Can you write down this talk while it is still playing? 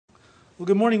Well,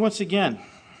 good morning once again.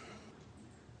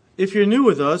 If you're new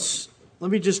with us, let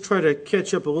me just try to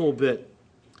catch up a little bit.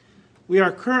 We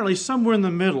are currently somewhere in the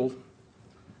middle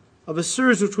of a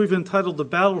series which we've entitled The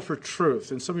Battle for Truth.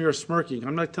 And some of you are smirking.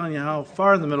 I'm not telling you how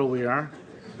far in the middle we are.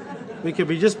 We could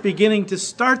be just beginning to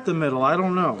start the middle. I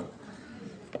don't know.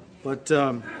 But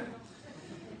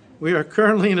we are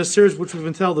currently in a series which we've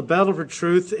entitled The Battle for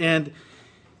Truth. And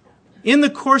in the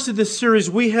course of this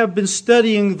series, we have been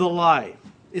studying the lie.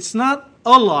 It's not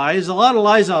a lie. There's a lot of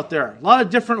lies out there, a lot of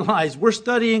different lies. We're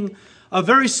studying a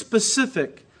very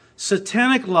specific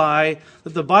satanic lie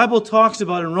that the Bible talks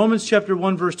about in Romans chapter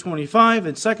 1, verse 25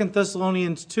 and 2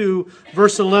 Thessalonians 2,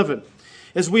 verse 11.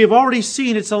 As we have already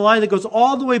seen, it's a lie that goes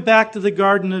all the way back to the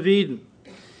Garden of Eden.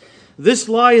 This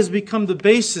lie has become the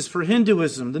basis for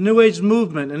Hinduism, the New Age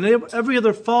movement, and every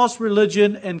other false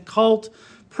religion and cult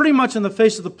pretty much on the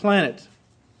face of the planet.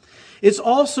 It's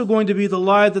also going to be the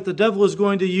lie that the devil is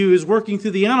going to use working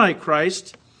through the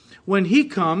Antichrist. When he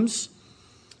comes,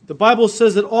 the Bible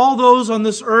says that all those on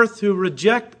this earth who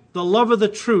reject the love of the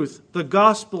truth, the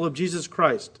gospel of Jesus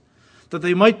Christ, that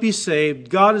they might be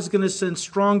saved, God is going to send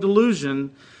strong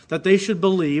delusion that they should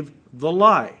believe the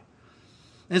lie.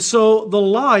 And so the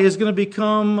lie is going to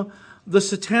become the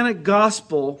satanic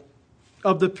gospel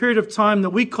of the period of time that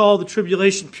we call the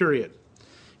tribulation period.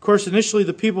 Of course, initially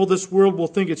the people of this world will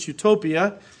think it's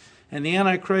utopia, and the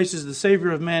Antichrist is the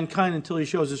savior of mankind until he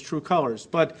shows his true colors.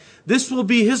 But this will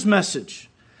be his message.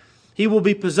 He will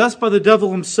be possessed by the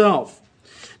devil himself.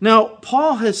 Now,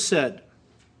 Paul has said,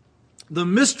 the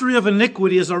mystery of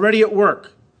iniquity is already at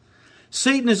work.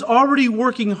 Satan is already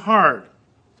working hard,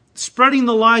 spreading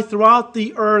the lie throughout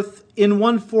the earth in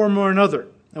one form or another.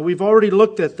 And we've already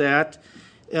looked at that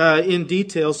in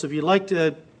detail, so if you'd like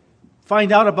to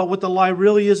find out about what the lie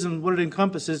really is and what it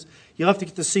encompasses, you'll have to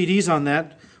get the CDs on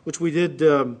that, which we did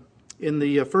in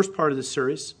the first part of this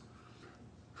series.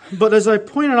 But as I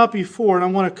pointed out before, and I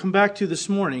want to come back to this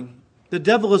morning, the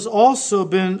devil has also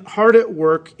been hard at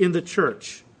work in the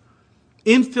church,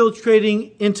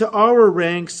 infiltrating into our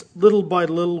ranks little by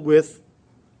little with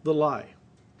the lie.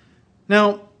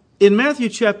 Now, in Matthew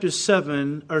chapter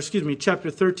 13,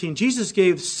 Jesus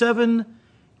gave 7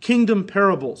 kingdom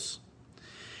parables.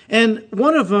 And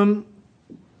one of them,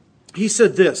 he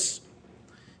said this.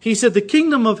 He said, the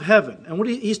kingdom of heaven, and what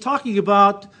he's talking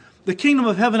about, the kingdom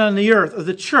of heaven on the earth, or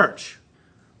the church,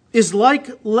 is like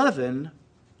leaven,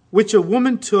 which a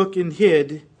woman took and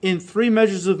hid in 3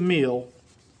 measures of meal,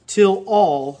 till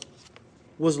all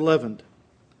was leavened.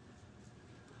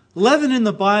 Leaven in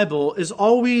the Bible is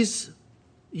always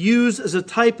used as a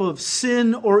type of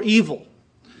sin or evil.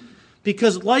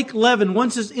 Because like leaven,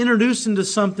 once it's introduced into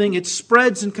something, it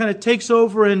spreads and kind of takes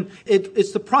over, and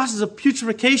it's the process of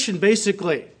putrefaction,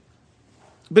 basically.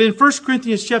 But in 1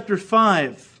 Corinthians chapter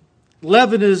 5,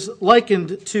 leaven is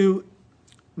likened to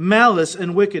malice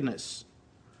and wickedness.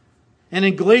 And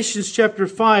in Galatians chapter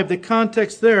 5, the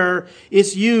context there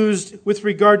is used with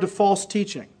regard to false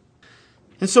teaching.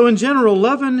 And so in general,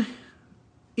 leaven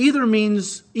either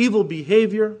means evil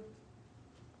behavior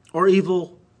or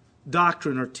evil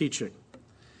doctrine or teaching.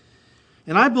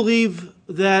 And I believe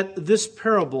that this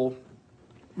parable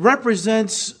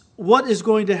represents what is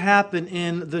going to happen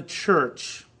in the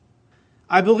church.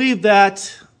 I believe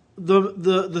that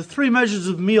the 3 measures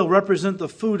of meal represent the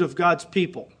food of God's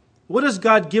people. What has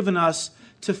God given us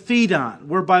to feed on,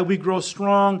 whereby we grow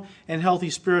strong and healthy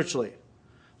spiritually?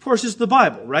 Of course, it's the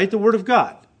Bible, right? The Word of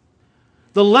God.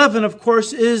 The leaven, of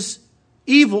course, is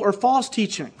evil or false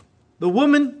teaching. The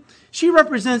woman, she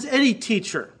represents any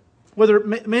teacher, whether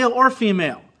male or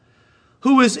female,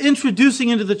 who is introducing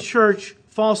into the church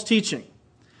false teaching.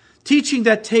 Teaching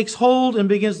that takes hold and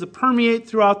begins to permeate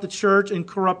throughout the church and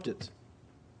corrupt it.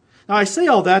 Now, I say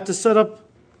all that to set up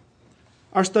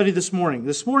our study this morning.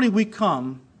 This morning we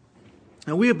come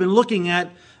and we have been looking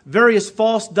at various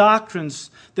false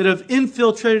doctrines that have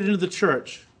infiltrated into the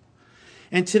church.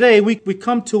 And today we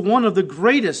come to one of the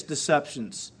greatest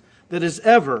deceptions that has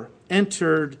ever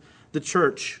entered the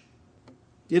church.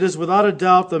 It is without a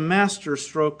doubt the master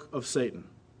stroke of Satan.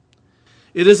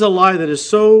 It is a lie that is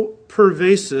so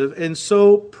pervasive and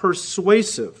so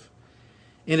persuasive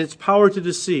in its power to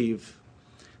deceive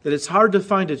that it's hard to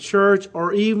find a church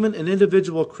or even an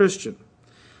individual Christian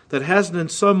that hasn't in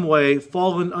some way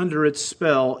fallen under its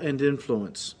spell and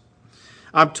influence.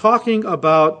 I'm talking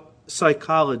about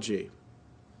psychology.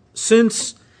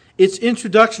 Since its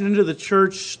introduction into the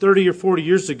church 30 or 40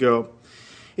 years ago,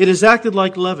 it has acted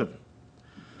like leaven,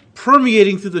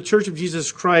 permeating through the church of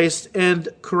Jesus Christ and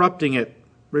corrupting it.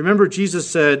 Remember, Jesus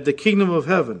said, the kingdom of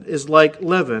heaven is like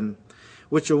leaven,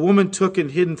 which a woman took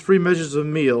and hid in 3 measures of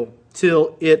meal,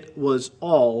 till it was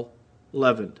all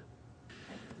leavened.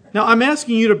 Now, I'm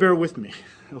asking you to bear with me,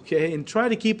 okay, and try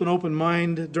to keep an open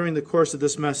mind during the course of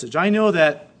this message. I know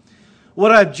that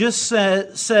what I've just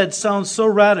said sounds so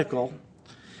radical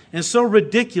and so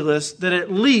ridiculous that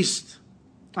at least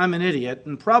I'm an idiot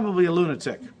and probably a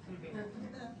lunatic.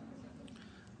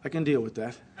 I can deal with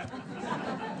that.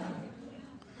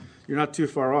 You're not too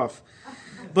far off.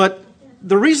 But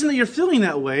the reason that you're feeling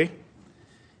that way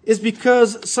is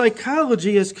because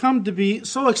psychology has come to be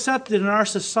so accepted in our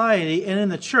society and in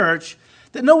the church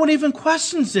that no one even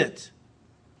questions it.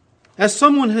 As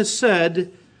someone has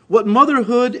said, what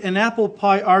motherhood and apple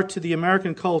pie are to the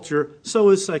American culture, so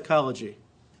is psychology.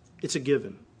 It's a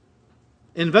given.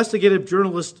 Investigative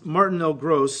journalist Martin L.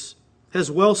 Gross has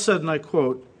well said, and I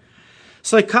quote,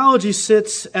 "Psychology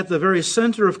sits at the very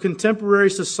center of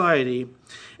contemporary society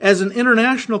as an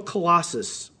international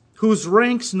colossus whose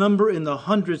ranks number in the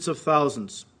hundreds of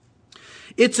thousands.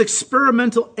 Its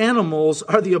experimental animals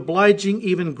are the obliging,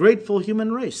 even grateful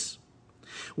human race.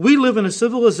 We live in a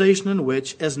civilization in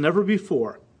which, as never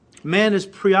before, man is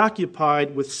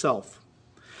preoccupied with self.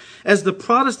 As the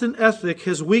Protestant ethic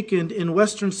has weakened in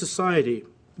Western society,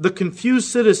 the confused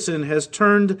citizen has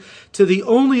turned to the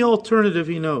only alternative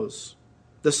he knows,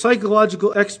 the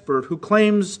psychological expert who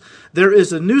claims there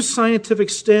is a new scientific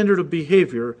standard of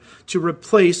behavior to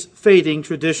replace fading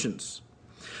traditions.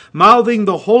 Mouthing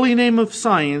the holy name of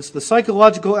science, the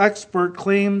psychological expert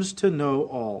claims to know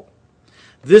all.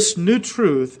 This new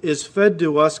truth is fed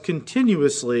to us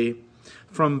continuously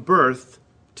from birth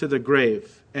to the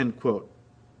grave," end quote.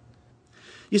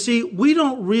 You see, we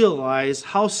don't realize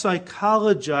how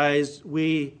psychologized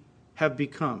we have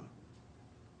become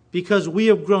because we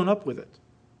have grown up with it.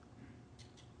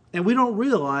 And we don't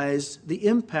realize the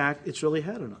impact it's really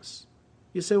had on us.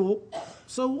 You say, well,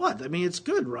 so what? I mean, it's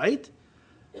good, right?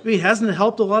 I mean, hasn't it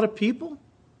helped a lot of people?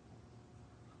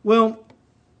 Well,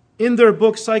 in their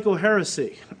book,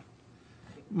 Psychoheresy,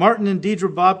 Martin and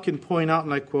Deidre Bobkin point out,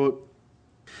 and I quote,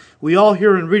 "We all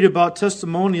hear and read about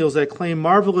testimonials that claim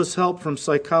marvelous help from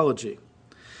psychology.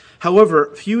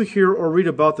 However, few hear or read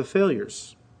about the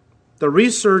failures. The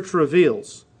research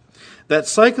reveals that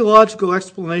psychological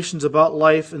explanations about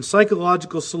life and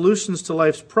psychological solutions to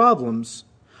life's problems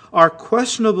are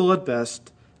questionable at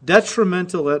best,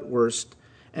 detrimental at worst,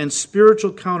 and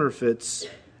spiritual counterfeits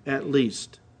at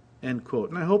least," end quote.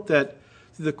 And I hope that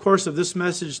through the course of this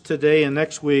message today and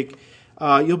next week,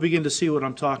 you'll begin to see what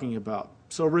I'm talking about.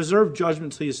 So reserve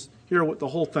judgment till you hear the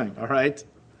whole thing, all right?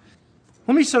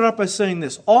 Let me start off by saying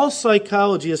this. All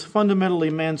psychology is fundamentally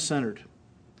man-centered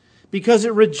because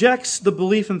it rejects the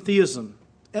belief in theism,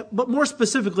 but more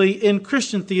specifically in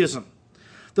Christian theism,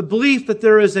 the belief that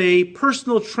there is a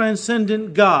personal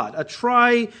transcendent God, a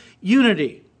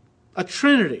tri-unity, a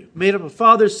trinity made up of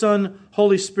Father, Son,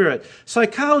 Holy Spirit.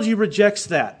 Psychology rejects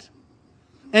that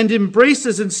and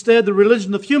embraces instead the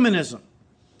religion of humanism,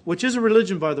 which is a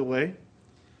religion, by the way,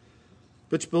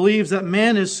 which believes that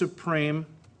man is supreme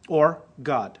or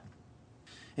God.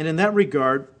 And in that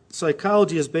regard,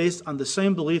 psychology is based on the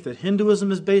same belief that Hinduism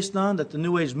is based on, that the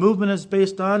New Age movement is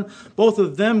based on. Both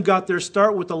of them got their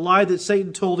start with the lie that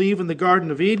Satan told Eve in the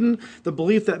Garden of Eden, the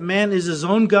belief that man is his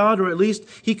own God, or at least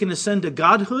he can ascend to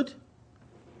godhood.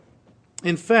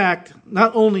 In fact,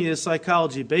 not only is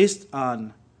psychology based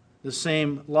on the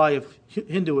same lie of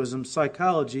Hinduism,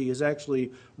 psychology is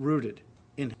actually rooted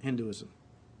in Hinduism.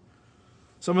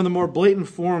 Some of the more blatant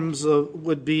forms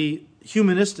would be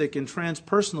humanistic and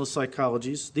transpersonal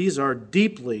psychologies. These are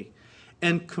deeply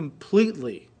and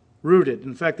completely rooted.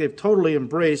 In fact, they've totally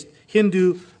embraced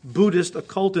Hindu Buddhist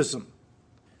occultism.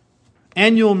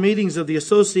 Annual meetings of the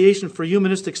Association for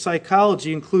Humanistic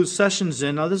Psychology include sessions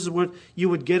in, now this is what you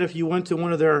would get if you went to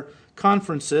one of their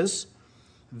conferences,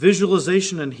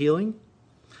 visualization and healing,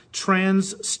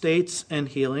 trance states and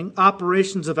healing,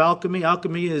 operations of alchemy.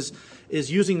 Alchemy is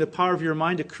using the power of your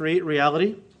mind to create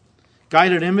reality.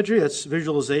 Guided imagery, that's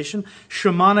visualization.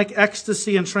 Shamanic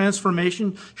ecstasy and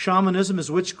transformation. Shamanism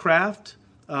is witchcraft,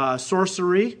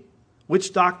 sorcery,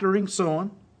 witch doctoring, so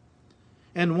on.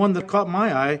 And one that caught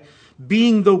my eye,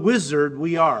 being the wizard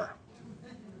we are.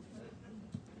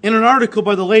 In an article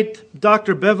by the late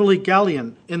Dr. Beverly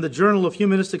Gallian in the Journal of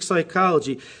Humanistic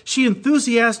Psychology, she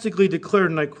enthusiastically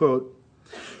declared, and I quote,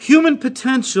 "Human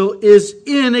potential is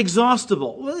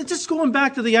inexhaustible." Well, it's just going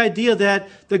back to the idea that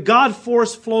the God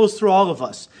force flows through all of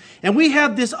us. And we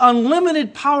have this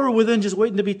unlimited power within just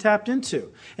waiting to be tapped into.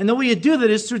 And the way you do that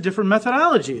is through different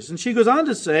methodologies. And she goes on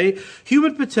to say,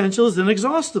 human potential is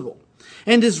inexhaustible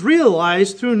and is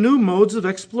realized through new modes of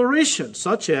exploration,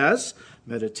 such as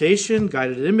meditation,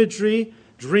 guided imagery,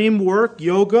 dream work,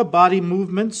 yoga, body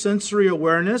movement, sensory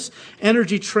awareness,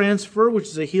 energy transfer, which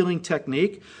is a healing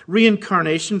technique,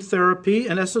 reincarnation therapy,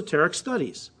 and esoteric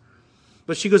studies.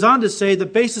 But she goes on to say the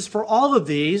basis for all of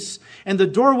these and the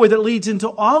doorway that leads into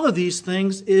all of these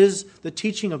things is the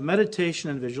teaching of meditation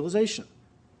and visualization,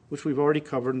 which we've already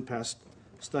covered in past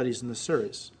studies in this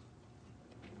series.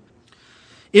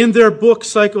 In their book,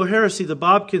 Psychoheresy, the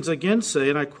Bobkins again say,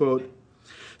 and I quote,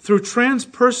 "Through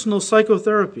transpersonal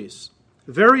psychotherapies,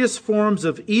 various forms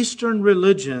of Eastern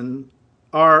religion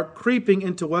are creeping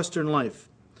into Western life.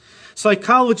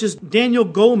 Psychologist Daniel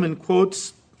Goleman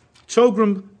quotes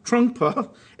Chogyam Trungpa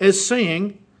as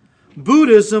saying,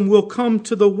 'Buddhism will come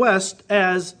to the West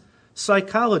as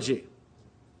psychology.'"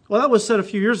 Well, that was said a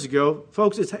few years ago.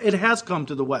 Folks, it has come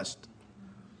to the West.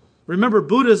 Remember,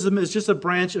 Buddhism is just a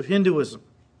branch of Hinduism.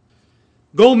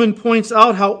 Goleman points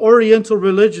out how Oriental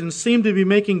religions seem to be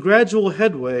making gradual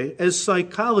headway as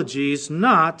psychologies,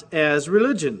 not as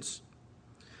religions.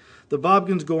 The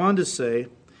Bobkins go on to say,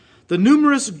 "The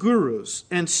numerous gurus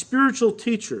and spiritual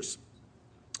teachers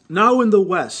now in the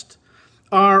West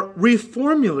are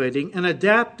reformulating and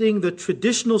adapting the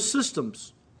traditional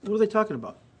systems." What are they talking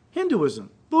about? Hinduism,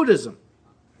 Buddhism,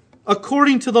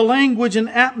 according to the language and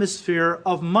atmosphere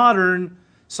of modern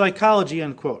psychology,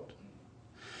 unquote.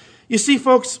 You see,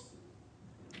 folks,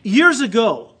 years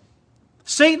ago,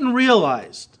 Satan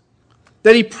realized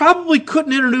that he probably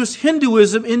couldn't introduce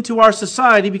Hinduism into our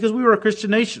society because we were a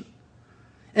Christian nation.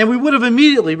 And we would have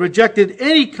immediately rejected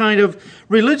any kind of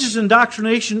religious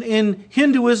indoctrination in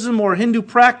Hinduism or Hindu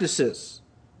practices.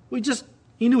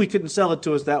 He knew he couldn't sell it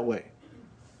to us that way.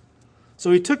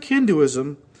 So he took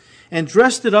Hinduism and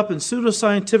dressed it up in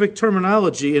pseudoscientific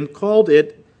terminology and called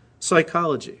it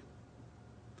psychology.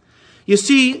 You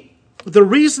see, the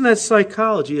reason that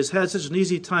psychology has had such an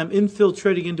easy time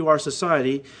infiltrating into our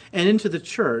society and into the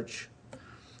church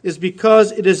is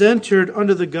because it has entered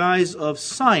under the guise of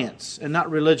science and not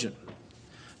religion.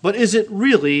 But is it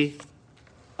really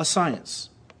a science?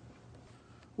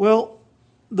 Well,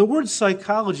 the word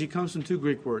psychology comes from two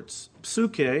Greek words,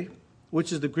 psyche,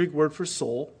 which is the Greek word for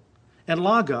soul, and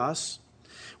logos,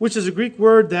 which is a Greek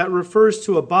word that refers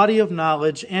to a body of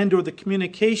knowledge and or the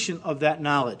communication of that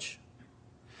knowledge.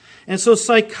 And so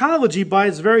psychology, by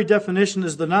its very definition,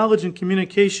 is the knowledge and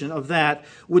communication of that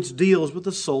which deals with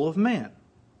the soul of man.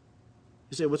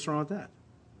 You say, what's wrong with that?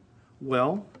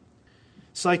 Well,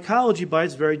 psychology, by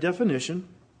its very definition,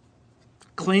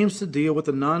 claims to deal with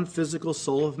the non-physical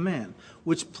soul of man,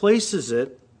 which places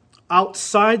it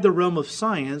outside the realm of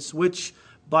science, which,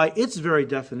 by its very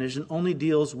definition, only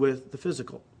deals with the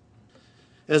physical.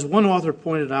 As one author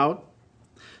pointed out,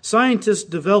 scientists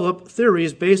develop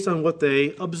theories based on what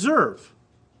they observe.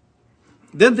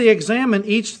 Then they examine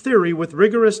each theory with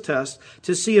rigorous tests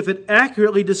to see if it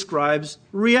accurately describes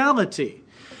reality.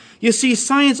 You see,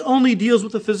 science only deals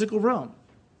with the physical realm,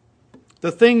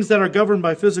 the things that are governed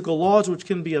by physical laws which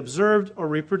can be observed or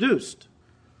reproduced.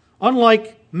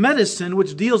 Unlike medicine,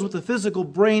 which deals with the physical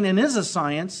brain and is a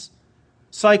science,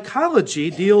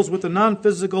 psychology deals with the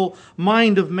non-physical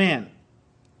mind of man.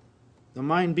 The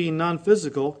mind being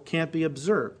non-physical can't be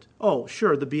observed. Oh,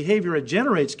 sure, the behavior it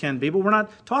generates can be, but we're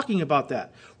not talking about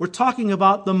that. We're talking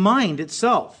about the mind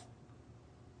itself.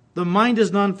 The mind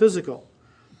is non-physical.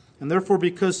 And therefore,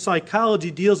 because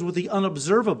psychology deals with the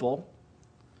unobservable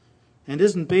and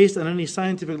isn't based on any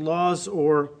scientific laws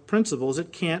or principles,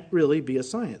 it can't really be a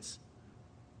science.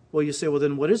 Well, you say, well,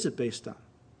 then what is it based on?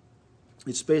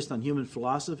 It's based on human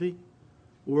philosophy,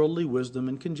 worldly wisdom,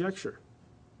 and conjecture.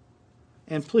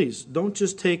 And please, don't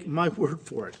just take my word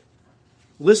for it.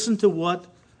 Listen to what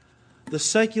the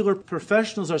secular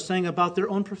professionals are saying about their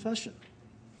own profession.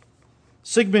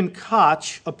 Sigmund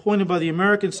Koch, appointed by the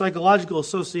American Psychological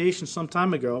Association some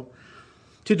time ago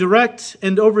to direct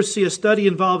and oversee a study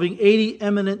involving 80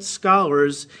 eminent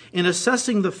scholars in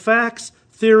assessing the facts,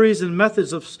 theories, and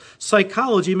methods of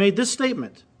psychology, made this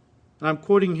statement, and I'm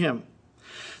quoting him: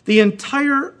 "The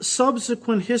entire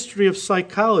subsequent history of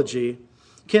psychology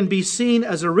can be seen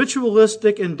as a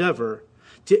ritualistic endeavor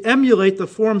to emulate the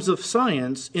forms of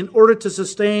science in order to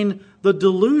sustain the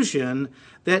delusion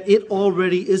that it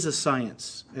already is a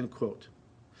science," end quote.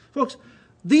 Folks,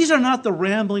 these are not the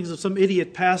ramblings of some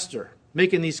idiot pastor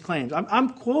making these claims. I'm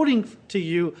quoting to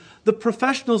you the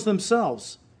professionals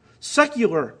themselves,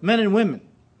 secular men and women,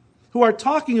 who are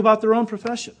talking about their own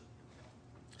profession.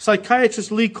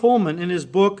 Psychiatrist Lee Coleman, in his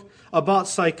book about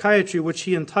psychiatry, which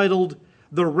he entitled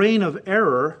The Reign of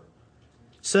Error,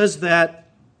 says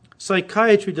that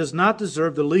psychiatry does not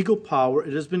deserve the legal power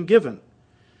it has been given,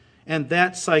 and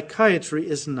that psychiatry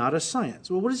is not a science.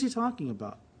 Well, what is he talking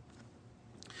about?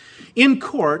 In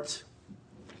court,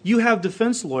 you have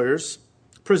defense lawyers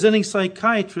presenting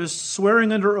psychiatrists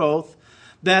swearing under oath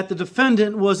that the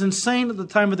defendant was insane at the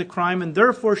time of the crime and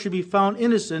therefore should be found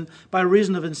innocent by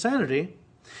reason of insanity.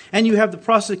 And you have the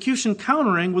prosecution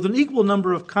countering with an equal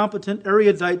number of competent,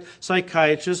 erudite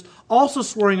psychiatrists also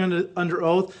swearing under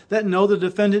oath that no, the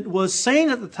defendant was sane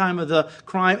at the time of the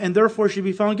crime and therefore should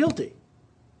be found guilty.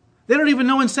 They don't even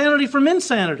know insanity from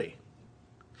insanity.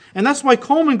 And that's why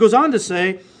Coleman goes on to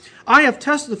say, I have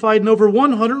testified in over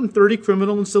 130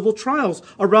 criminal and civil trials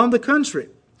around the country,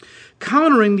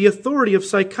 countering the authority of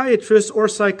psychiatrists or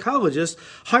psychologists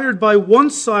hired by one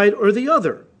side or the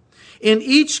other. In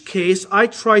each case, I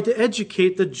tried to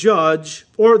educate the judge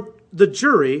or the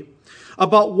jury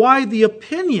about why the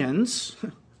opinions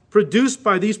produced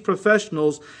by these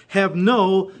professionals have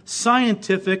no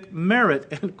scientific merit,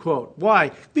 end quote.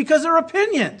 Why? Because they're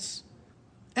opinions.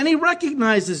 And he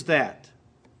recognizes that.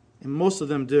 And most of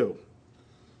them do.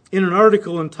 In an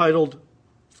article entitled,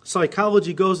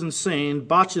 Psychology Goes Insane,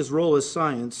 Botches Role as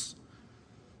Science,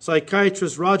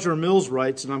 psychiatrist Roger Mills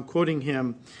writes, and I'm quoting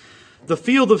him, the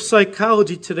field of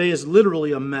psychology today is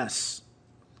literally a mess.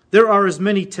 There are as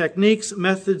many techniques,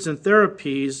 methods, and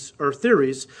therapies or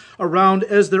theories around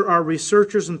as there are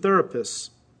researchers and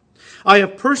therapists. I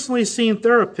have personally seen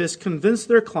therapists convince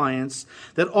their clients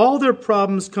that all their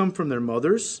problems come from their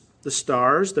mothers, the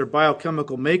stars, their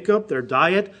biochemical makeup, their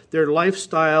diet, their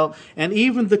lifestyle, and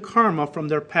even the karma from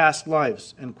their past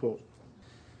lives, end quote.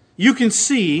 You can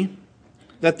see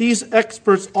that these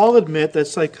experts all admit that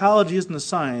psychology isn't a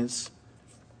science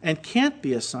and can't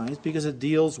be a science because it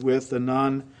deals with the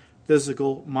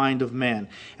non-physical mind of man.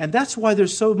 And that's why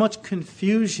there's so much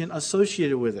confusion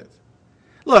associated with it.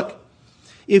 Look,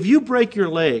 if you break your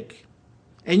leg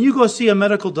and you go see a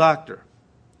medical doctor,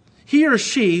 he or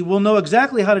she will know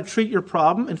exactly how to treat your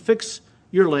problem and fix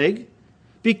your leg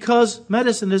because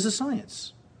medicine is a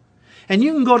science. And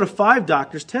you can go to 5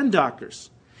 doctors, 10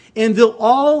 doctors, and they'll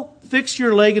all fix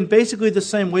your leg in basically the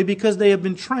same way because they have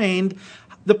been trained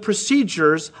the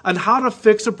procedures on how to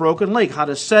fix a broken leg, how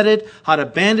to set it, how to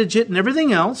bandage it, and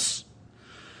everything else.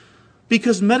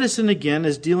 Because medicine, again,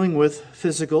 is dealing with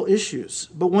physical issues.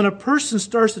 But when a person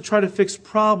starts to try to fix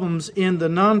problems in the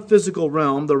non-physical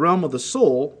realm, the realm of the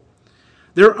soul,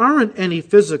 there aren't any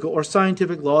physical or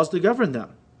scientific laws to govern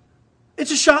them.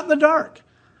 It's a shot in the dark.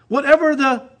 Whatever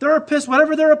the therapist,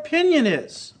 whatever their opinion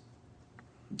is.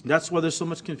 That's why there's so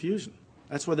much confusion.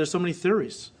 That's why there's so many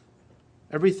theories.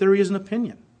 Every theory is an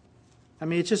opinion. I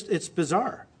mean, it's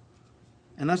bizarre.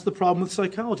 And that's the problem with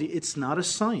psychology. It's not a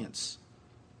science.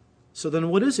 So then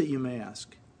what is it, you may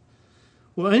ask?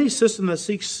 Well, any system that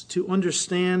seeks to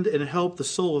understand and help the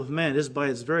soul of man is by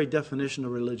its very definition a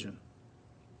religion.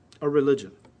 A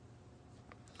religion.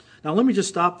 Now let me just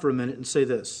stop for a minute and say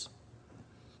this.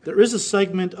 There is a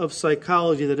segment of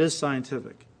psychology that is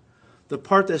scientific. The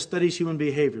part that studies human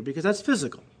behavior, because that's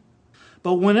physical.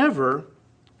 But whenever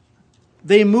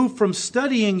they move from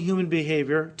studying human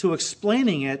behavior to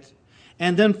explaining it,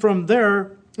 and then from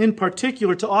there, in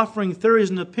particular, to offering theories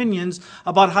and opinions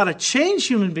about how to change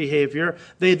human behavior,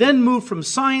 they then move from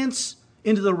science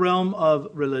into the realm of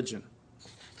religion.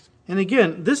 And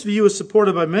again, this view is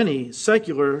supported by many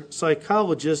secular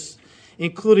psychologists,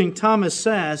 including Thomas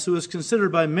Szasz, who is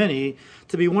considered by many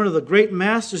to be one of the great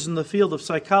masters in the field of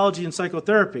psychology and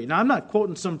psychotherapy. Now, I'm not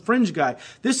quoting some fringe guy.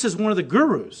 This is one of the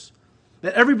gurus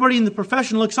that everybody in the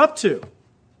profession looks up to.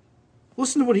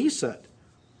 Listen to what he said.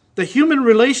 The human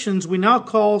relations we now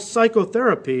call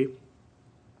psychotherapy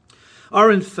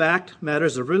are in fact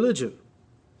matters of religion,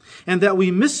 and that we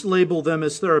mislabel them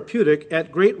as therapeutic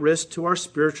at great risk to our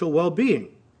spiritual well-being.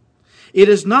 It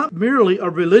is not merely a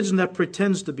religion that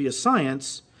pretends to be a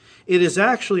science. It is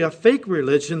actually a fake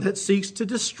religion that seeks to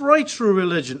destroy true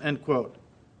religion, end quote.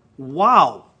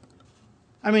 Wow.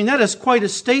 I mean, that is quite a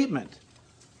statement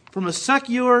from a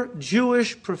secular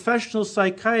Jewish professional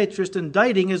psychiatrist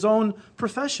indicting his own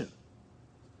profession.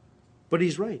 But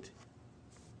he's right.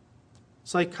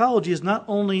 Psychology is not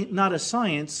only not a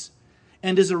science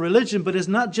and is a religion, but is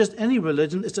not just any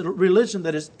religion. It's a religion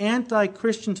that is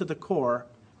anti-Christian to the core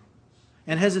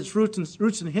and has its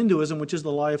roots in Hinduism, which is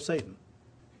the lie of Satan.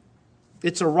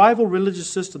 It's a rival religious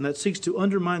system that seeks to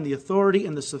undermine the authority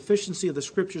and the sufficiency of the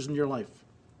Scriptures in your life.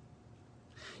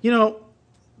 You know,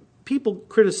 people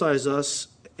criticize us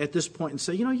at this point and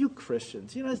say, you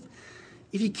Christians,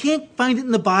 if you can't find it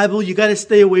in the Bible, you got to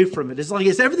stay away from it. It's like,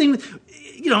 it's everything,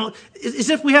 as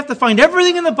if we have to find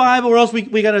everything in the Bible or else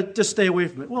we got to just stay away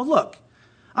from it. Well, look,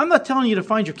 I'm not telling you to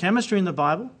find your chemistry in the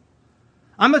Bible.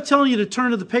 I'm not telling you to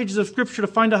turn to the pages of Scripture to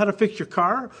find out how to fix your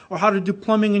car or how to do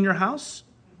plumbing in your house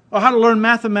or how to learn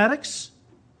mathematics.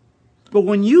 But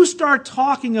when you start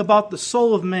talking about the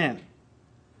soul of man,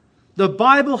 the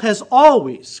Bible has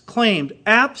always claimed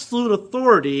absolute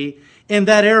authority in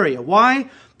that area. Why?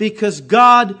 Because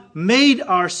God made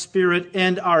our spirit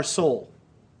and our soul.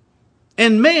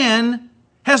 And man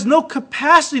has no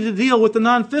capacity to deal with the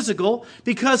non-physical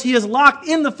because he is locked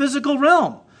in the physical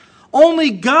realm.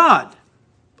 Only God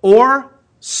or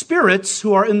spirits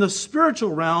who are in the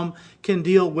spiritual realm can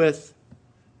deal with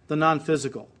the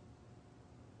non-physical.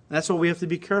 That's why we have to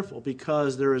be careful,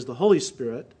 because there is the Holy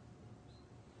Spirit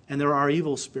and there are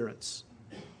evil spirits.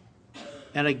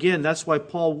 And again, that's why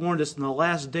Paul warned us in the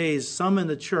last days, some in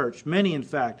the church, many in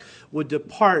fact, would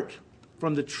depart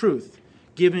from the truth,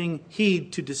 giving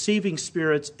heed to deceiving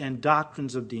spirits and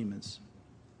doctrines of demons.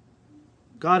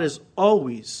 God has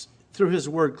always, through His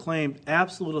Word, claimed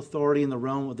absolute authority in the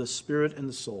realm of the spirit and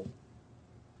the soul.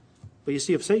 But you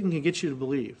see, if Satan can get you to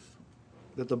believe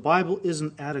that the Bible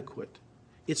isn't adequate,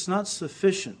 it's not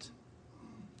sufficient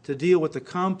to deal with the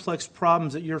complex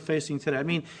problems that you're facing today. I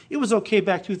mean, it was okay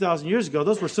back 2,000 years ago.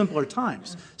 Those were simpler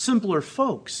times, simpler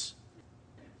folks.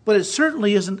 But it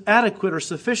certainly isn't adequate or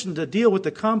sufficient to deal with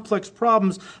the complex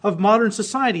problems of modern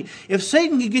society. If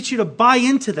Satan can get you to buy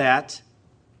into that,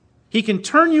 he can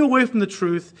turn you away from the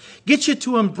truth, get you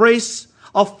to embrace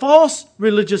a false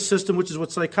religious system, which is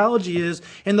what psychology is,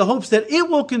 in the hopes that it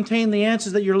will contain the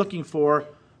answers that you're looking for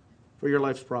your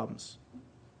life's problems.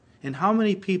 And how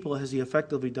many people has he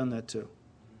effectively done that to?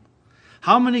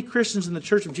 How many Christians in the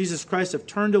Church of Jesus Christ have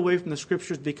turned away from the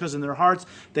Scriptures because in their hearts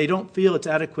they don't feel it's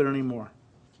adequate anymore?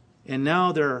 And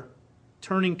now they're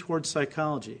turning towards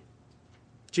psychology.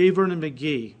 J. Vernon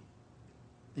McGee,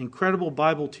 incredible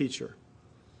Bible teacher,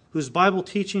 whose Bible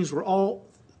teachings were all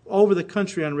over the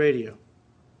country on radio.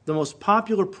 The most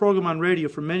popular program on radio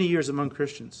for many years among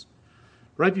Christians.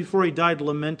 Right before he died,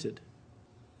 lamented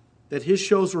that his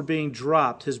shows were being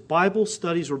dropped. His Bible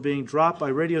studies were being dropped by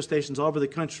radio stations all over the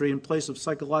country in place of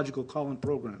psychological call-in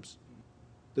programs.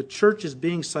 The church is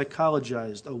being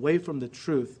psychologized away from the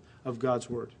truth of God's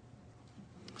Word.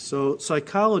 So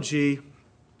psychology,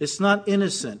 it's not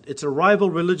innocent. It's a rival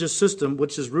religious system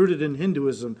which is rooted in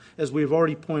Hinduism, as we've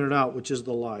already pointed out, which is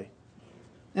the lie.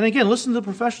 And again, listen to the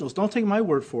professionals. Don't take my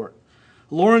word for it.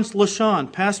 Lawrence LeSean,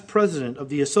 past president of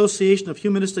the Association of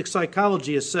Humanistic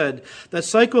Psychology, has said that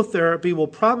psychotherapy will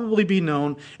probably be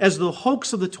known as the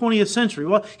hoax of the 20th century.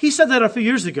 Well, he said that a few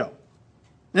years ago.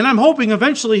 And I'm hoping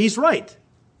eventually he's right.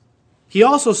 He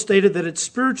also stated that its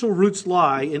spiritual roots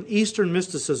lie in Eastern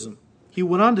mysticism. He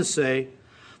went on to say,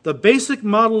 the basic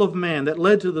model of man that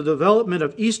led to the development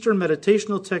of Eastern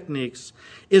meditational techniques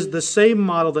is the same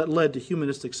model that led to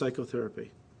humanistic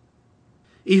psychotherapy.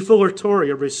 E. Fuller Torrey,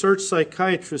 a research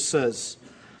psychiatrist, says,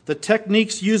 the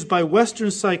techniques used by Western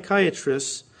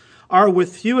psychiatrists are,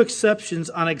 with few exceptions,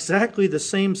 on exactly the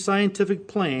same scientific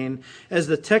plane as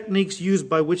the techniques used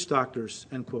by witch doctors,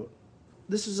 end quote.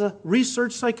 This is a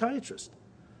research psychiatrist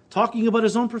talking about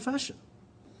his own profession.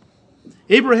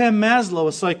 Abraham Maslow,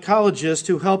 a psychologist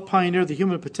who helped pioneer the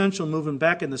human potential movement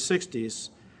back in the 60s,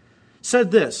 said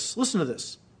this, listen to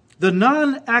this, the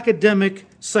non-academic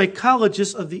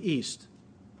psychologists of the East.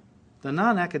 The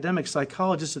non-academic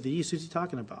psychologists of the East, who's he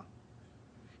talking about?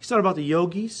 He's talking about the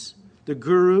yogis, the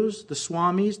gurus, the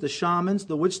swamis, the shamans,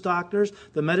 the witch doctors,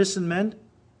 the medicine men.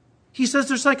 He says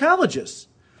they're psychologists.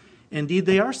 Indeed,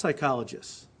 they are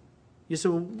psychologists. You say,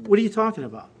 well, what are you talking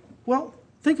about? Well,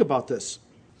 think about this.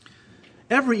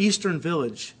 Every Eastern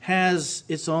village has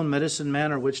its own medicine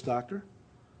man or witch doctor,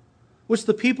 which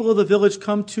the people of the village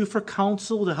come to for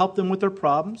counsel to help them with their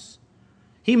problems.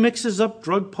 He mixes up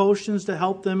drug potions to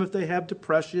help them if they have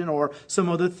depression or some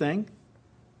other thing.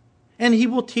 And he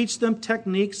will teach them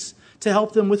techniques to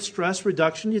help them with stress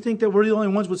reduction. You think that we're the only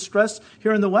ones with stress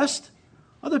here in the West?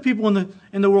 Other people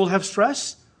in the world have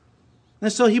stress.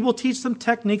 And so he will teach them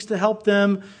techniques to help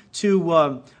them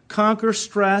to conquer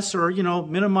stress or,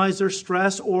 minimize their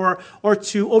stress or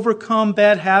to overcome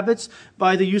bad habits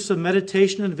by the use of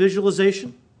meditation and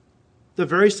visualization. The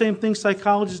very same thing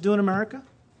psychologists do in America.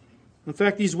 In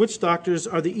fact, these witch doctors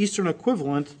are the Eastern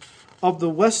equivalent of the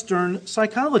Western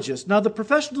psychologists. Now, the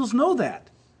professionals know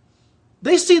that.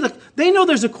 They know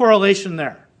there's a correlation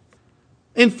there.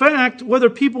 In fact, whether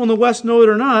people in the West know it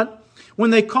or not, when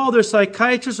they call their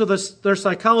psychiatrists or their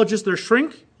psychologists their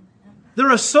shrink,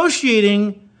 they're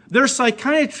associating their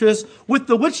psychiatrists with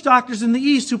the witch doctors in the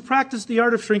East who practice the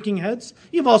art of shrinking heads.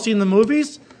 You've all seen the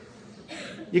movies.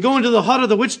 You go into the hut of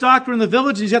the witch doctor in the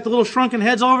village and he's got the little shrunken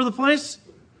heads all over the place.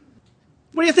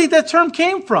 Where do you think that term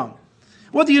came from?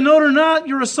 Whether you know it or not,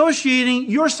 you're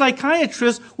associating your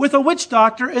psychiatrist with a witch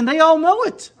doctor, and they all know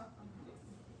it.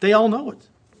 They all know it.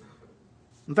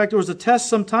 In fact, there was a test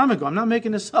some time ago. I'm not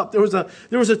making this up. There was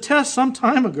a test some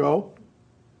time ago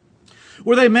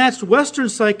where they matched Western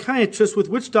psychiatrists with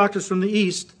witch doctors from the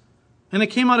East, and it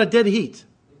came out a dead heat.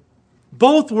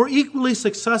 Both were equally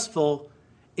successful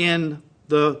in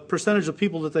the percentage of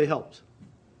people that they helped.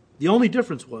 The only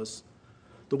difference was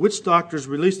the witch doctors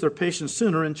released their patients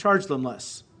sooner and charged them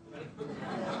less.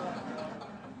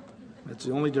 That's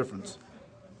the only difference.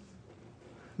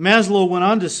 Maslow went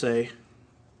on to say,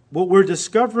 what we're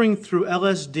discovering through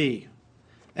LSD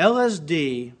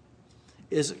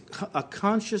is a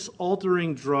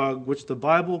conscious-altering drug which the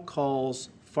Bible calls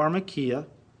pharmakia,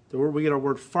 the word we get our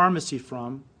word pharmacy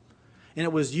from, and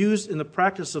it was used in the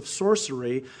practice of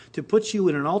sorcery to put you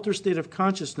in an altered state of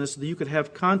consciousness so that you could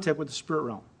have contact with the spirit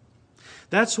realm.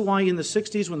 That's why in the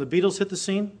 60s when the Beatles hit the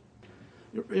scene,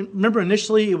 remember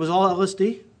initially it was all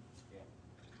LSD?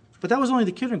 But that was only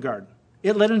the kindergarten.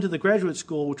 It led into the graduate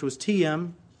school, which was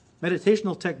TM,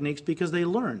 meditational techniques, because they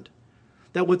learned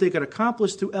that what they could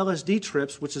accomplish through LSD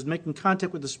trips, which is making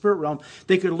contact with the spirit realm,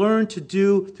 they could learn to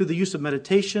do through the use of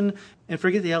meditation and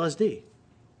forget the LSD.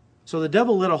 So the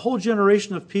devil led a whole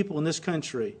generation of people in this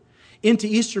country into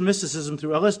Eastern mysticism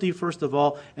through LSD first of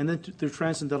all, and then through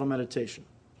transcendental meditation.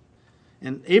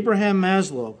 And Abraham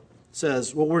Maslow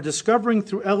says, what we're discovering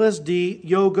through LSD,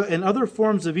 yoga, and other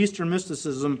forms of Eastern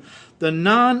mysticism, the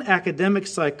non-academic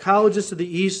psychologists of the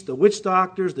East, the witch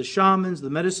doctors, the shamans, the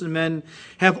medicine men,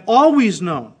 have always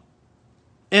known.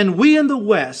 And we in the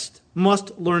West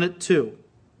must learn it too.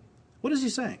 What is he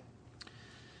saying?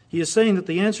 He is saying that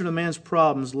the answer to man's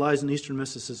problems lies in Eastern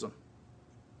mysticism,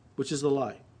 which is the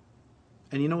lie.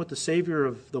 And you know what the savior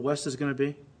of the West is going to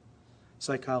be?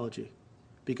 Psychology.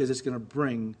 Because it's going to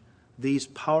bring these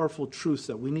powerful truths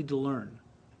that we need to learn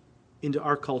into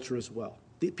our culture as well.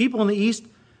 The people in the East,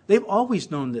 they've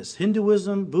always known this.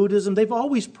 Hinduism, Buddhism, they've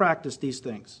always practiced these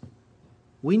things.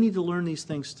 We need to learn these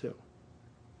things too.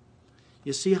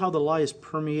 You see how the lie is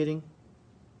permeating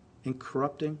and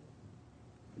corrupting?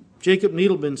 Jacob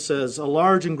Needleman says, a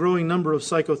large and growing number of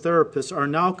psychotherapists are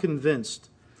now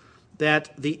convinced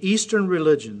that the Eastern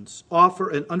religions offer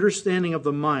an understanding of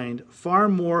the mind far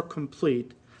more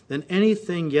complete than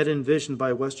anything yet envisioned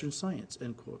by Western science,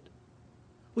 end quote.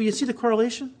 Well, you see the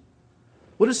correlation?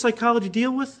 What does psychology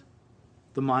deal with?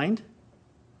 The mind.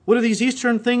 What do these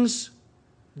Eastern things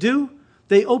do?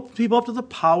 They open people up to the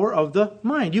power of the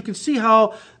mind. You can see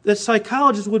how the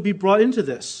psychologists would be brought into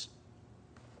this.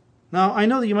 Now, I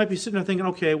know that you might be sitting there thinking,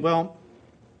 okay, well,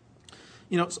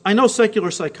 I know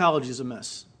secular psychology is a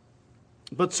mess.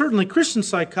 But certainly Christian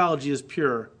psychology is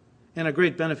pure and a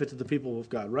great benefit to the people of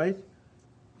God, right?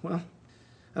 Well,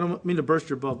 I don't mean to burst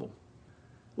your bubble.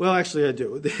 Well, actually, I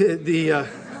do.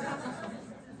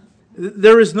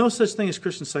 There is no such thing as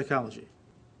Christian psychology.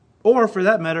 Or, for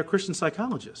that matter, Christian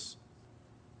psychologists.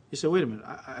 You say, wait a minute,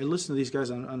 I listen to these guys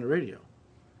on the radio.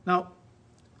 Now,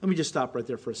 let me just stop right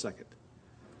there for a second.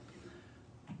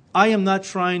 I am not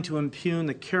trying to impugn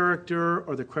the character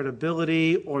or the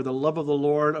credibility or the love of the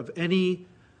Lord of any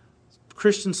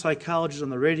Christian psychologist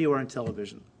on the radio or on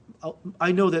television.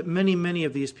 I know that many, many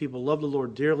of these people love the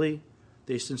Lord dearly.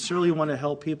 They sincerely want to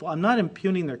help people. I'm not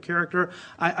impugning their character.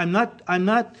 I'm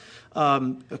not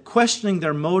questioning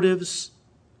their motives,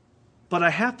 but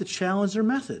I have to challenge their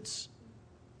methods.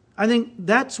 I think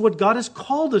that's what God has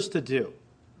called us to do.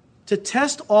 To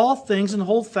test all things and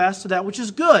hold fast to that which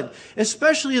is good,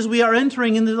 especially as we are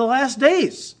entering into the last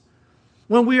days,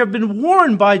 when we have been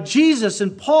warned by Jesus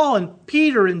and Paul and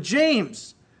Peter and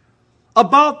James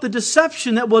about the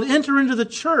deception that will enter into the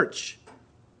church.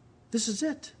 This is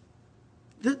it.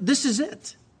 This is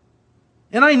it.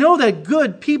 And I know that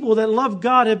good people that love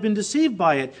God have been deceived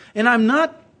by it. And I'm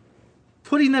not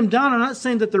putting them down. I'm not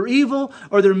saying that they're evil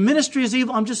or their ministry is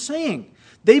evil. I'm just saying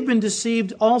they've been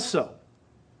deceived also.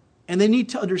 And they need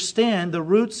to understand the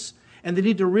roots, and they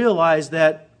need to realize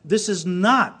that this is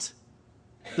not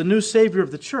the new Savior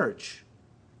of the church.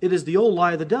 It is the old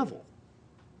lie of the devil,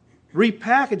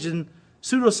 repackaged in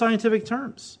pseudoscientific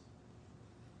terms.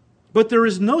 But there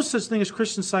is no such thing as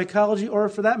Christian psychology, or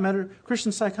for that matter,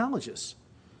 Christian psychologists.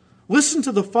 Listen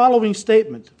to the following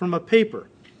statement from a paper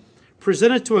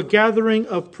presented to a gathering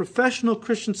of professional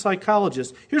Christian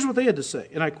psychologists. Here's what they had to say,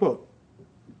 and I quote,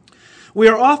 "We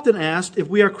are often asked if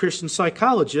we are Christian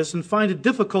psychologists and find it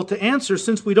difficult to answer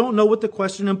since we don't know what the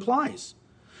question implies.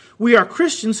 We are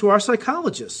Christians who are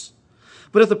psychologists.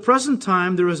 But at the present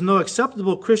time, there is no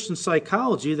acceptable Christian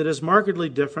psychology that is markedly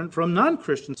different from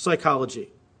non-Christian psychology.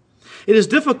 It is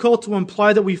difficult to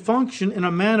imply that we function in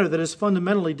a manner that is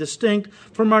fundamentally distinct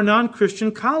from our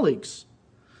non-Christian colleagues.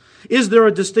 Is there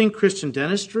a distinct Christian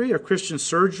dentistry or Christian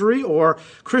surgery or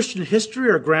Christian history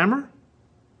or grammar?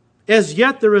 As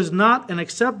yet, there is not an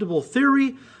acceptable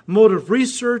theory, mode of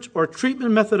research, or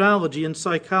treatment methodology in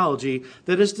psychology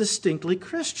that is distinctly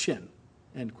Christian."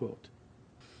 End quote.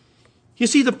 You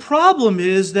see, the problem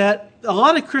is that a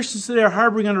lot of Christians today are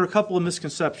harboring under a couple of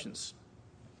misconceptions.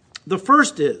 The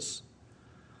first is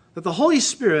that the Holy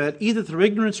Spirit, either through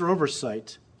ignorance or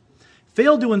oversight,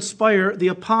 failed to inspire the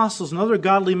apostles and other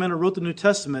godly men who wrote the New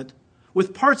Testament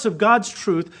with parts of God's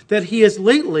truth that he has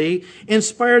lately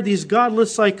inspired these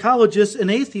godless psychologists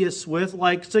and atheists with,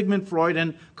 like Sigmund Freud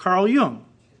and Carl Jung.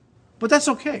 But that's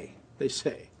okay, they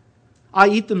say. I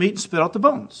eat the meat and spit out the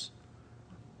bones.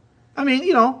 I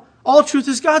mean, all truth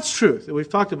is God's truth. We've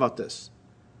talked about this.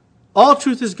 All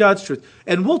truth is God's truth.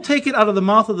 And we'll take it out of the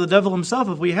mouth of the devil himself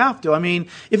if we have to. I mean,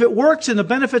 if it works and the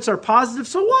benefits are positive,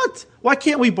 so what? Why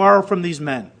can't we borrow from these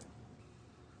men?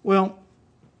 Well,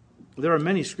 there are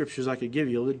many scriptures I could give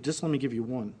you. Just let me give you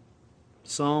one.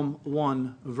 Psalm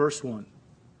 1, verse 1.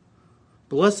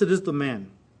 "Blessed is the man,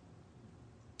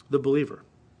 the believer,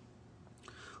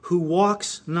 who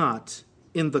walks not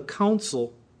in the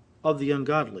counsel of the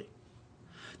ungodly."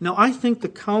 Now, I think the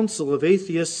counsel of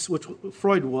atheists, which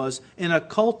Freud was, and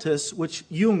occultists, which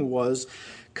Jung was,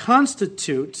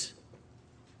 constitute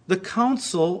the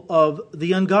counsel of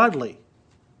the ungodly.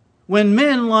 When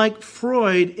men like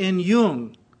Freud and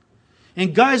Jung,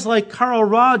 and guys like Carl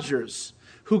Rogers,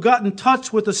 who got in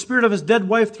touch with the spirit of his dead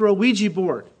wife through a Ouija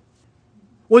board,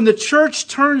 when the church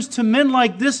turns to men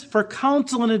like this for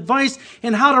counsel and advice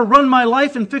in how to run my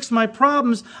life and fix my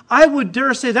problems, I would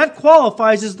dare say that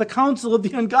qualifies as the counsel of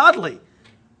the ungodly.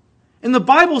 And the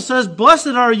Bible says, blessed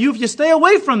are you if you stay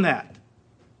away from that.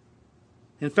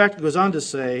 In fact, it goes on to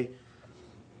say,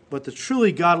 "But the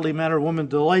truly godly man or woman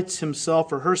delights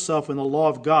himself or herself in the law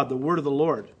of God, the word of the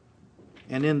Lord.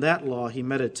 And in that law he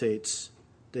meditates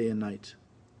day and night."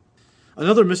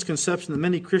 Another misconception that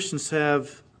many Christians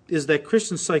have is that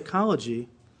Christian psychology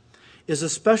is a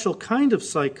special kind of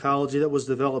psychology that was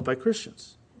developed by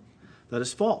Christians. That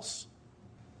is false.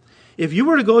 If you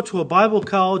were to go to a Bible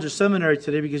college or seminary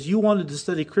today because you wanted to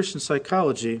study Christian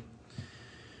psychology,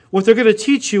 what they're going to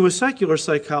teach you is secular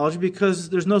psychology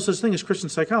because there's no such thing as Christian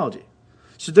psychology.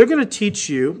 So they're going to teach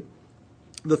you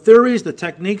the theories, the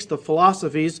techniques, the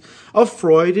philosophies of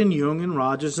Freud and Jung and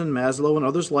Rogers and Maslow and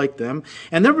others like them.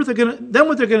 And then what they're going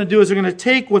to do is they're going to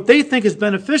take what they think is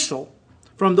beneficial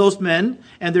from those men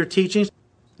and their teachings,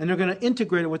 and they're going to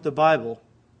integrate it with the Bible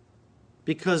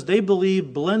because they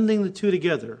believe blending the two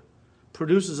together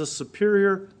produces a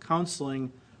superior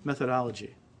counseling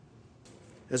methodology.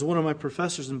 As one of my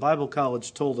professors in Bible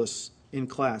college told us in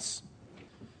class,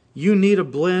 you need a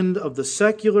blend of the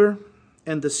secular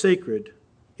and the sacred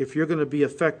if you're going to be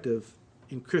effective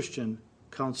in Christian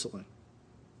counseling.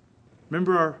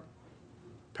 Remember our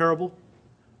parable?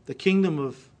 The kingdom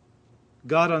of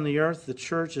God on the earth, the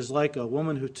church, is like a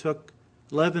woman who took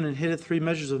leaven and hid it 3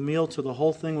 measures of meal till the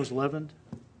whole thing was leavened.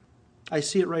 I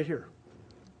see it right here.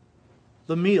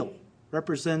 The meal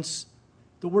represents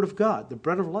the Word of God, the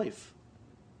bread of life.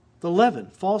 The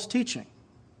leaven, false teaching.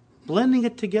 Blending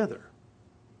it together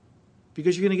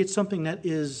because you're going to get something that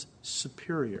is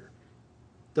superior.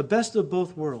 The best of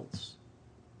both worlds.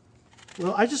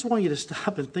 Well, I just want you to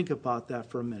stop and think about that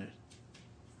for a minute.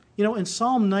 In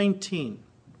Psalm 19,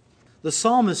 the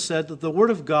psalmist said that the Word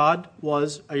of God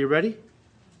was, are you ready?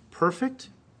 Perfect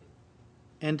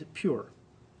and pure.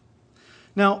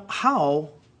 Now, how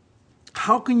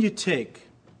can you take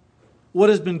what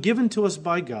has been given to us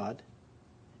by God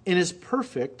and is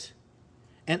perfect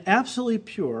and absolutely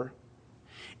pure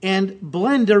and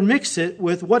blend or mix it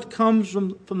with what comes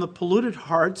from the polluted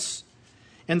hearts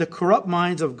and the corrupt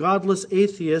minds of godless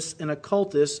atheists and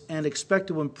occultists and expect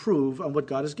to improve on what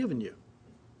God has given you?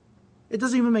 It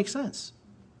doesn't even make sense.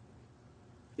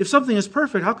 If something is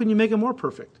perfect, how can you make it more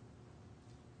perfect?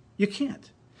 You can't.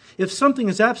 If something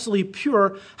is absolutely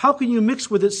pure, how can you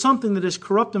mix with it something that is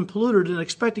corrupt and polluted and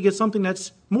expect to get something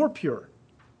that's more pure?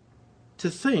 To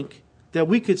think that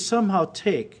we could somehow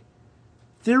take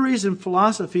theories and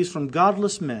philosophies from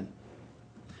godless men,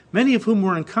 many of whom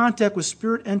were in contact with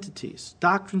spirit entities,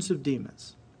 doctrines of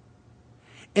demons,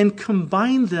 and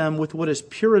combine them with what is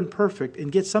pure and perfect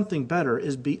and get something better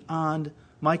is beyond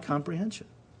my comprehension.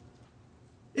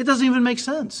 It doesn't even make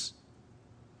sense.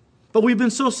 But we've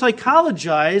been so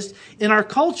psychologized in our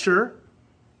culture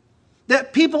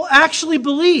that people actually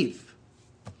believe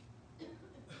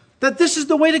that this is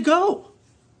the way to go.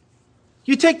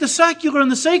 You take the secular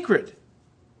and the sacred,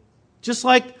 just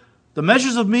like the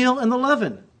measures of meal and the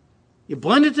leaven. You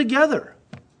blend it together.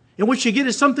 And what you get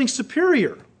is something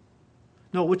superior.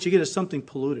 No, what you get is something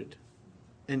polluted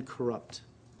and corrupt.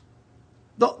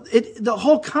 The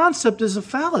whole concept is a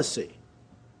fallacy.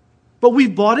 But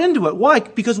we've bought into it. Why?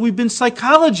 Because we've been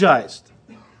psychologized.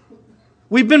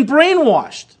 We've been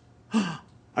brainwashed.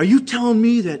 Are you telling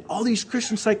me that all these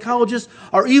Christian psychologists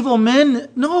are evil men?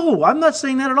 No, I'm not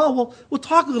saying that at all. We'll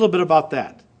talk a little bit about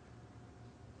that.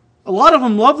 A lot of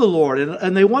them love the Lord,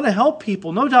 and they want to help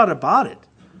people, no doubt about it.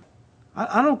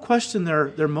 I don't question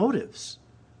their motives.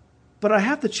 But I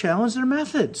have to challenge their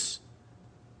methods.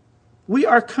 We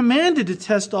are commanded to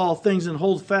test all things and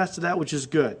hold fast to that which is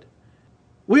good.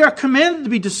 We are commanded to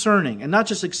be discerning and not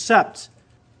just accept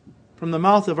from the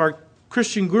mouth of our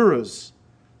Christian gurus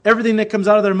everything that comes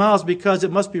out of their mouths because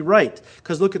it must be right.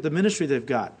 Because look at the ministry they've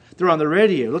got. They're on the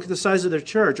radio. Look at the size of their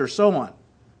church, or so on.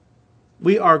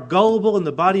 We are gullible in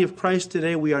the body of Christ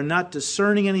today. We are not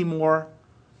discerning anymore.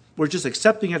 We're just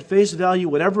accepting at face value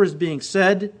whatever is being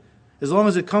said, as long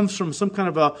as it comes from some kind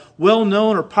of a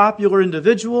well-known or popular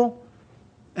individual.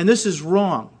 And this is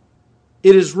wrong.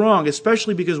 It is wrong,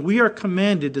 especially because we are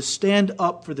commanded to stand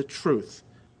up for the truth.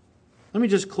 Let me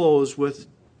just close with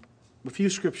a few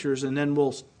scriptures, and then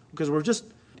because we're just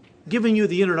giving you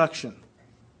the introduction.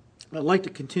 I'd like to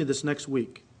continue this next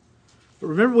week. But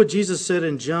remember what Jesus said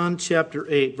in John chapter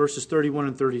 8, verses 31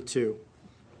 and 32.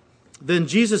 Then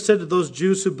Jesus said to those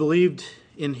Jews who believed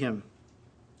in him,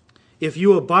 "If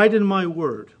you abide in my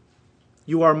word,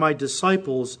 you are my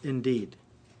disciples indeed,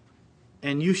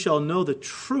 and you shall know the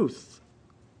truth,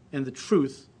 and the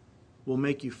truth will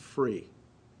make you free."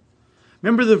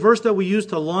 Remember the verse that we used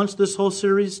to launch this whole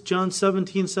series, John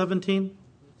 17:17,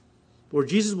 where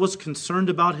Jesus was concerned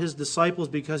about his disciples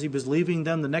because he was leaving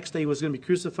them. The next day he was going to be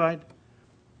crucified.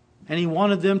 And he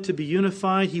wanted them to be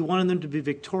unified. He wanted them to be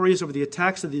victorious over the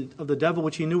attacks of the devil,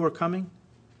 which he knew were coming.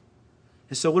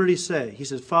 And so what did he say? He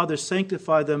said, "Father,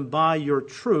 sanctify them by your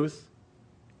truth.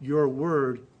 Your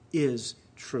word is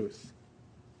truth."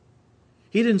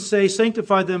 He didn't say,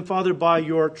 "Sanctify them, Father, by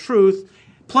your truth,"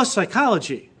 plus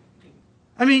psychology.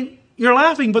 I mean, you're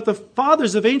laughing, but the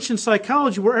fathers of ancient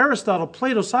psychology were Aristotle,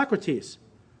 Plato, Socrates.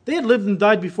 They had lived and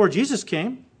died before Jesus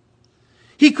came.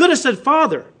 He could have said,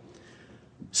 "Father,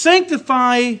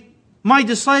 sanctify my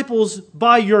disciples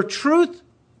by your truth,"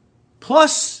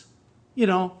 plus,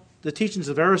 the teachings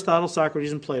of Aristotle,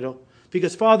 Socrates, and Plato.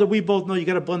 Because, Father, we both know you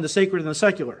got to blend the sacred and the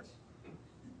secular.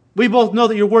 We both know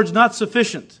that your word's not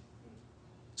sufficient.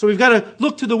 So we've got to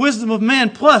look to the wisdom of man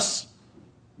plus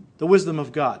the wisdom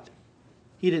of God.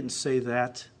 He didn't say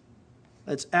that.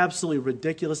 That's absolutely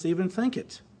ridiculous to even think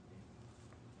it.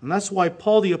 And that's why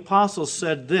Paul the Apostle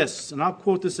said this, and I'll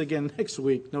quote this again next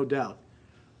week, no doubt.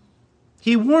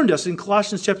 He warned us in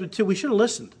Colossians chapter 2, we should have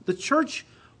listened. The church,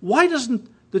 why doesn't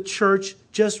the church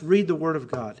just read the Word of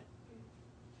God?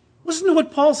 Listen to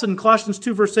what Paul said in Colossians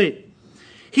 2, verse 8.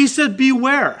 He said,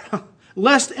 "Beware,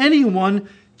 lest anyone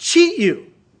cheat you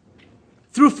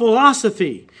through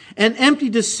philosophy and empty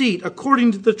deceit,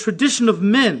 according to the tradition of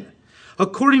men,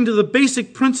 according to the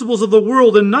basic principles of the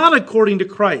world, and not according to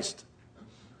Christ."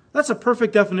 That's a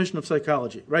perfect definition of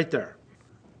psychology, right there.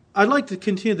 I'd like to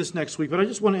continue this next week, but I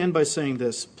just want to end by saying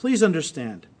this. Please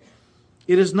understand,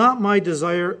 it is not my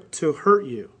desire to hurt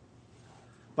you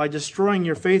by destroying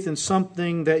your faith in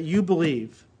something that you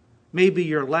believe may be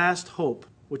your last hope,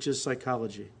 which is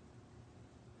psychology.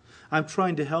 I'm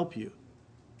trying to help you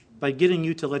by getting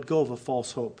you to let go of a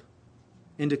false hope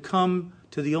and to come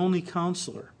to the only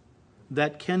counselor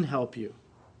that can help you,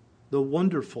 the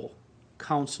wonderful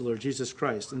counselor, Jesus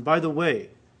Christ. And by the way,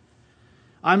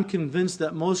 I'm convinced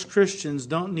that most Christians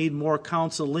don't need more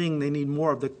counseling, they need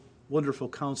more of the wonderful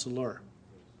counselor.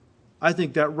 I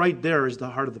think that right there is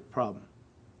the heart of the problem.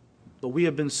 But we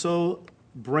have been so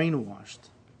brainwashed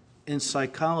and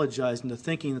psychologized into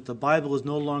thinking that the Bible is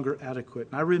no longer adequate.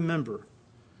 And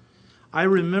I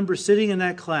remember sitting in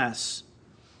that class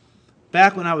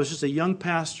back when I was just a young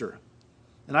pastor,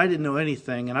 and I didn't know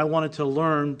anything, and I wanted to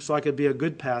learn so I could be a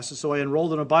good pastor. So I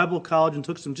enrolled in a Bible college and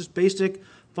took some just basic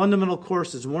fundamental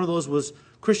courses. One of those was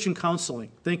Christian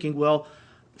counseling, thinking, well,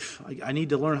 I need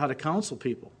to learn how to counsel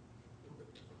people.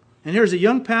 And here's a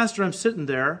young pastor, I'm sitting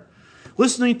there,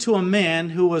 listening to a man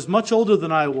who was much older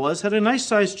than I was, had a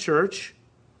nice-sized church,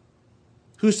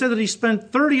 who said that he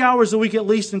spent 30 hours a week at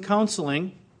least in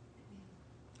counseling.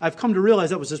 I've come to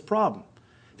realize that was his problem.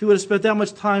 If he would have spent that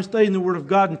much time studying the Word of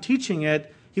God and teaching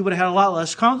it, he would have had a lot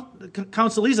less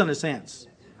counselees on his hands.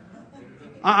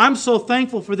 I'm so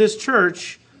thankful for this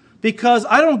church because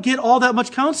I don't get all that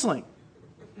much counseling.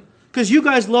 Because you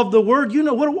guys love the Word. You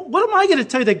know, what am I going to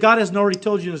tell you that God hasn't already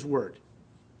told you in His Word?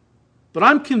 But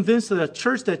I'm convinced that a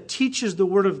church that teaches the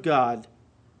Word of God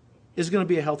is going to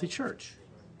be a healthy church.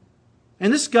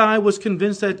 And this guy was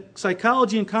convinced that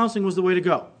psychology and counseling was the way to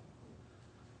go.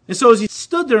 And so as he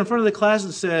stood there in front of the class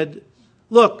and said,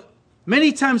 look,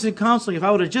 many times in counseling, if I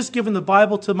would have just given the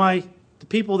Bible to the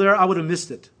people there, I would have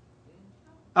missed it.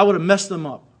 I would have messed them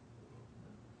up.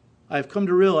 I have come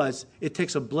to realize it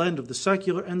takes a blend of the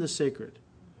secular and the sacred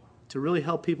to really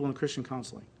help people in Christian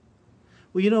counseling.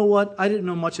 Well, you know what? I didn't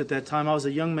know much at that time. I was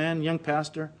a young man, young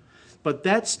pastor. But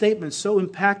that statement so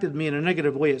impacted me in a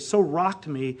negative way. It so rocked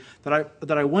me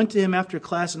that I went to him after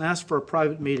class and asked for a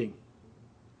private meeting.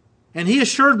 And he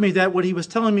assured me that what he was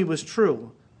telling me was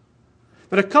true.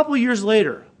 But a couple of years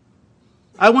later,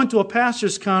 I went to a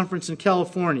pastor's conference in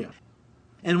California.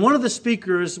 And one of the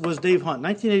speakers was Dave Hunt,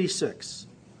 1986.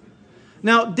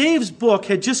 Now, Dave's book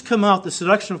had just come out, The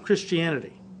Seduction of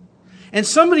Christianity. And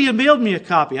somebody had mailed me a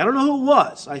copy. I don't know who it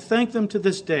was. I thank them to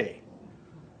this day.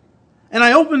 And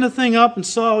I opened the thing up and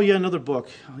saw, another book.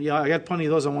 Yeah, I got plenty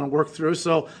of those I want to work through.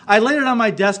 So I laid it on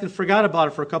my desk and forgot about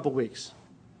it for a couple of weeks.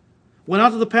 Went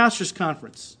out to the pastor's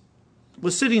conference.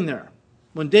 Was sitting there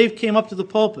when Dave came up to the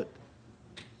pulpit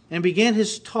and began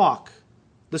his talk,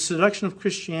 The Seduction of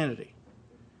Christianity.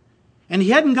 And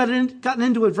he hadn't gotten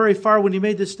into it very far when he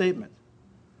made this statement.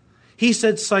 He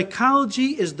said,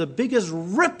 psychology is the biggest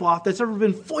ripoff that's ever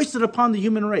been foisted upon the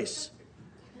human race.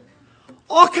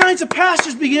 All kinds of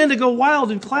pastors began to go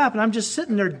wild and clap, and I'm just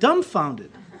sitting there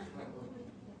dumbfounded,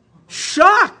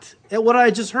 shocked at what I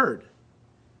had just heard,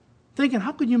 thinking,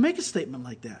 how could you make a statement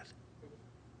like that?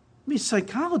 I mean,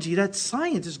 psychology, that's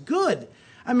science, is good.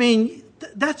 I mean,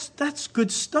 that's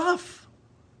good stuff.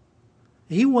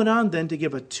 He went on then to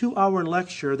give a 2-hour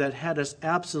lecture that had us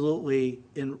absolutely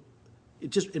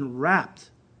just enwrapped.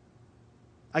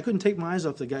 I couldn't take my eyes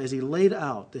off the guy as he laid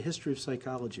out the history of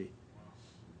psychology,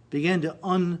 began to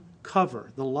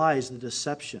uncover the lies, the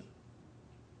deception.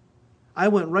 I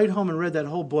went right home and read that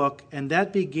whole book, and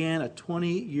that began a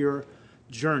 20-year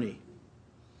journey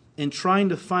in trying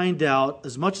to find out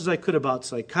as much as I could about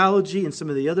psychology and some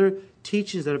of the other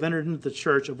teachings that have entered into the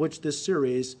church, of which this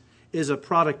series is a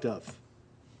product of.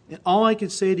 And all I can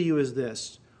say to you is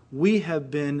this: we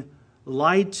have been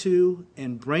lied to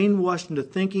and brainwashed into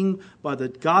thinking by the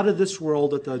God of this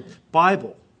world that the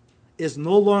Bible is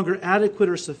no longer adequate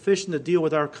or sufficient to deal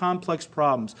with our complex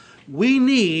problems. We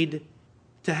need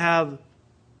to have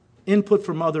input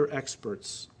from other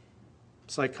experts,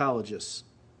 psychologists.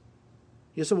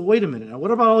 You say, well, wait a minute. Now,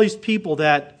 what about all these people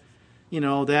that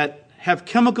have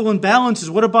chemical imbalances?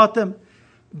 What about them?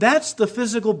 That's the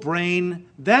physical brain.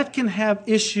 That can have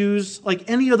issues like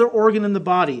any other organ in the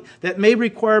body that may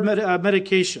require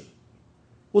medication.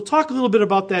 We'll talk a little bit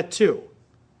about that too.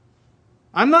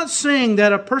 I'm not saying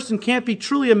that a person can't be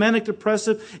truly a manic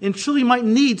depressive and truly might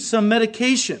need some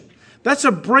medication. That's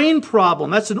a brain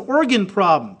problem. That's an organ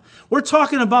problem. We're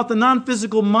talking about the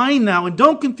non-physical mind now, and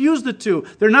don't confuse the two.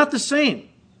 They're not the same.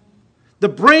 The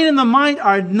brain and the mind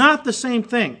are not the same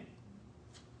thing.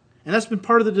 And that's been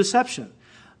part of the deception.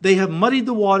 They have muddied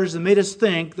the waters and made us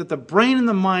think that the brain and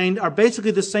the mind are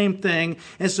basically the same thing.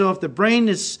 And so if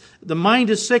the mind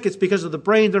is sick, it's because of the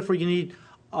brain, therefore you need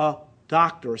a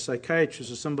doctor, a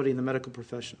psychiatrist, or somebody in the medical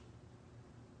profession.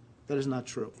 That is not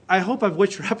true. I hope I've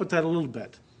whet your appetite a little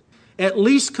bit. At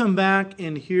least come back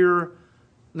and hear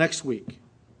next week,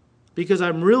 because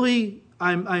I'm really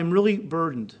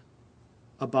burdened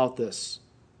about this.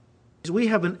 We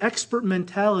have an expert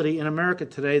mentality in America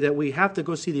today that we have to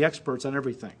go see the experts on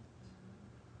everything.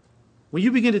 When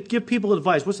you begin to give people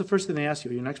advice, what's the first thing they ask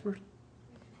you? Are you an expert?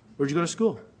 Where'd you go to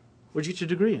school? Where'd you get your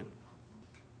degree in?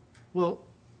 Well,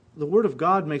 the Word of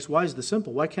God makes wise the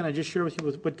simple. Why can't I just share with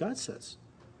you what God says?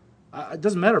 It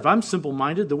doesn't matter if I'm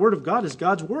simple-minded. The Word of God is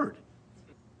God's Word.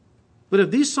 But if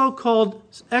these so-called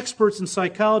experts in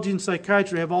psychology and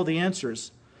psychiatry have all the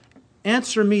answers,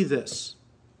 answer me this.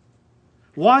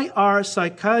 Why are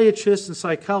psychiatrists and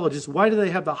psychologists, why do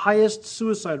they have the highest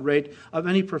suicide rate of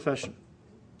any profession?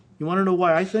 You want to know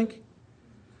why I think?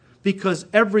 Because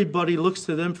everybody looks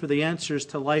to them for the answers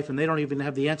to life, and they don't even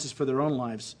have the answers for their own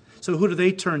lives. So who do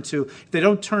they turn to? If they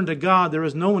don't turn to God, there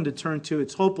is no one to turn to.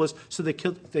 It's hopeless, so they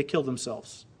kill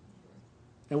themselves.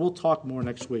 And we'll talk more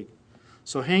next week.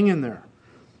 So hang in there.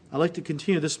 I'd like to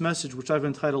continue this message, which I've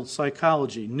entitled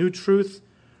Psychology, New Truth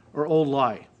or Old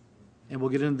Lie. And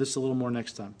we'll get into this a little more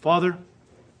next time. Father,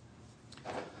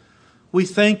 we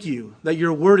thank you that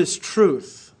your word is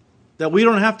truth, that we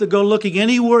don't have to go looking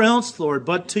anywhere else, Lord,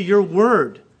 but to your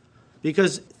word.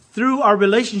 Because through our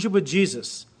relationship with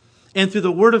Jesus and through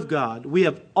the word of God, we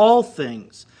have all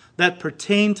things that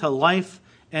pertain to life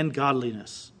and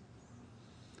godliness.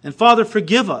 And Father,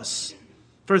 forgive us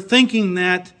for thinking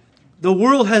that the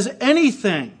world has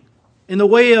anything in the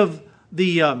way of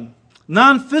the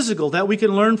non-physical that we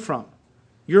can learn from.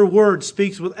 Your word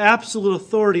speaks with absolute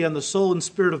authority on the soul and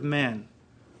spirit of man.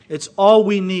 It's all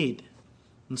we need.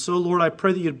 And so, Lord, I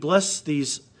pray that you'd bless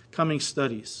these coming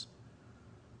studies.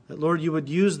 That, Lord, you would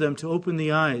use them to open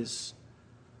the eyes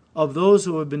of those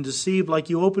who have been deceived like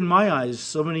you opened my eyes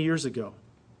so many years ago.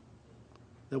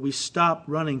 That we stop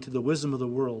running to the wisdom of the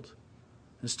world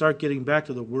and start getting back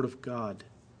to the Word of God,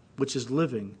 which is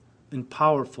living and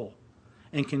powerful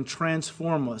and can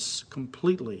transform us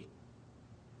completely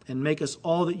and make us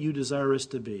all that you desire us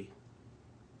to be.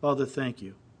 Father, thank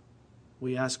you.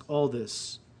 We ask all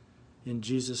this in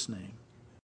Jesus' name.